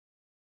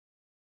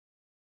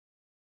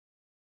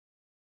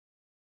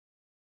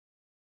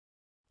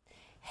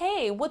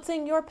Hey, what's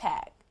in your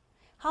pack?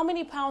 How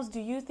many pounds do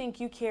you think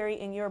you carry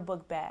in your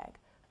book bag?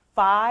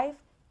 5,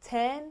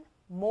 10,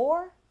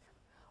 more?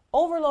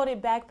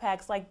 Overloaded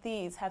backpacks like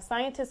these have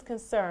scientists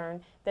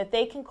concerned that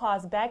they can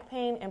cause back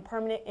pain and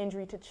permanent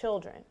injury to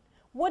children.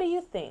 What do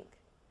you think?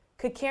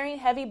 Could carrying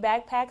heavy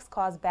backpacks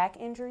cause back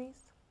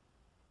injuries?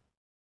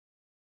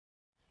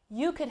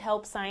 You could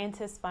help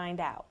scientists find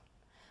out.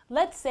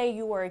 Let's say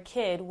you were a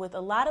kid with a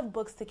lot of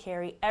books to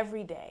carry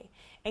every day,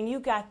 and you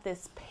got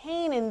this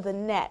pain in the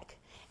neck,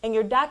 and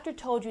your doctor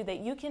told you that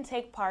you can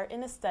take part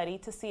in a study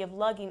to see if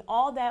lugging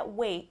all that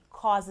weight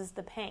causes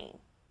the pain.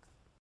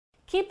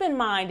 Keep in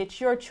mind, it's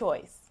your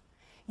choice.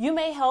 You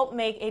may help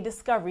make a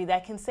discovery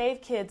that can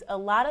save kids a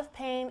lot of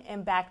pain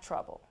and back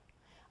trouble.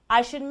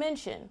 I should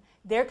mention,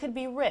 there could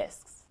be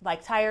risks,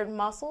 like tired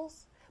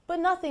muscles, but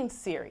nothing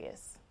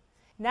serious.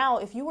 Now,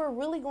 if you were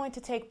really going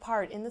to take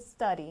part in the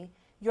study,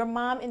 your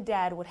mom and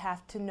dad would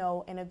have to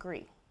know and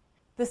agree.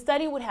 The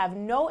study would have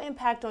no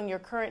impact on your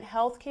current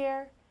health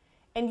care,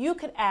 and you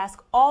could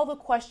ask all the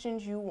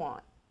questions you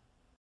want.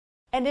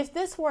 And if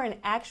this were an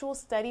actual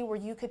study where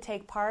you could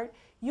take part,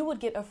 you would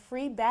get a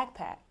free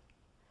backpack.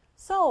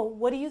 So,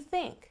 what do you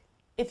think?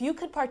 If you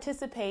could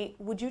participate,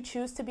 would you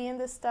choose to be in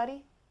this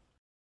study?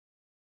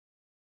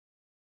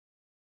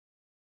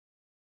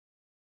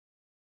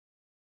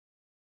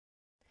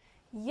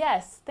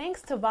 Yes,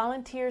 thanks to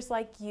volunteers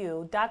like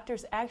you,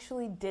 doctors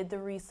actually did the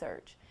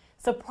research.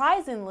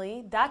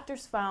 Surprisingly,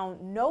 doctors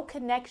found no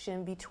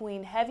connection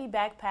between heavy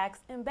backpacks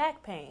and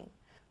back pain.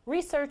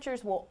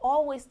 Researchers will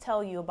always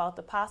tell you about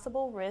the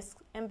possible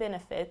risks and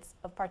benefits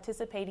of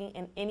participating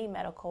in any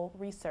medical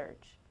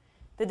research.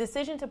 The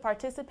decision to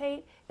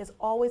participate is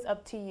always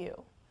up to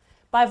you.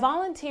 By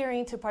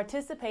volunteering to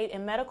participate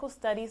in medical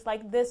studies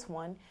like this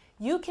one,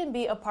 you can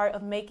be a part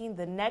of making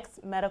the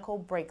next medical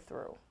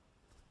breakthrough.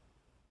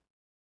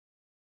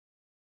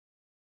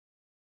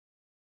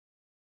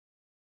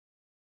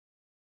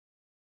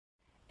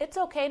 It's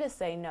okay to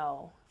say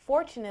no.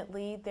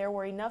 Fortunately, there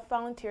were enough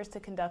volunteers to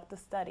conduct the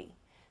study.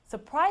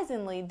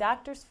 Surprisingly,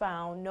 doctors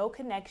found no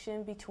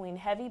connection between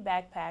heavy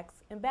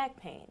backpacks and back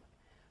pain.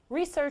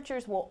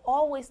 Researchers will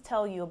always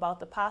tell you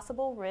about the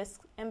possible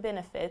risks and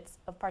benefits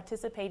of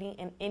participating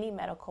in any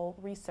medical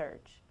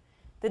research.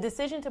 The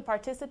decision to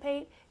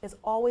participate is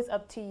always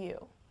up to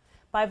you.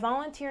 By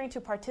volunteering to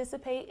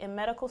participate in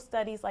medical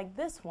studies like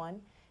this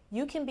one,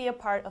 you can be a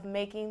part of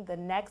making the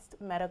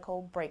next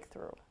medical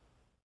breakthrough.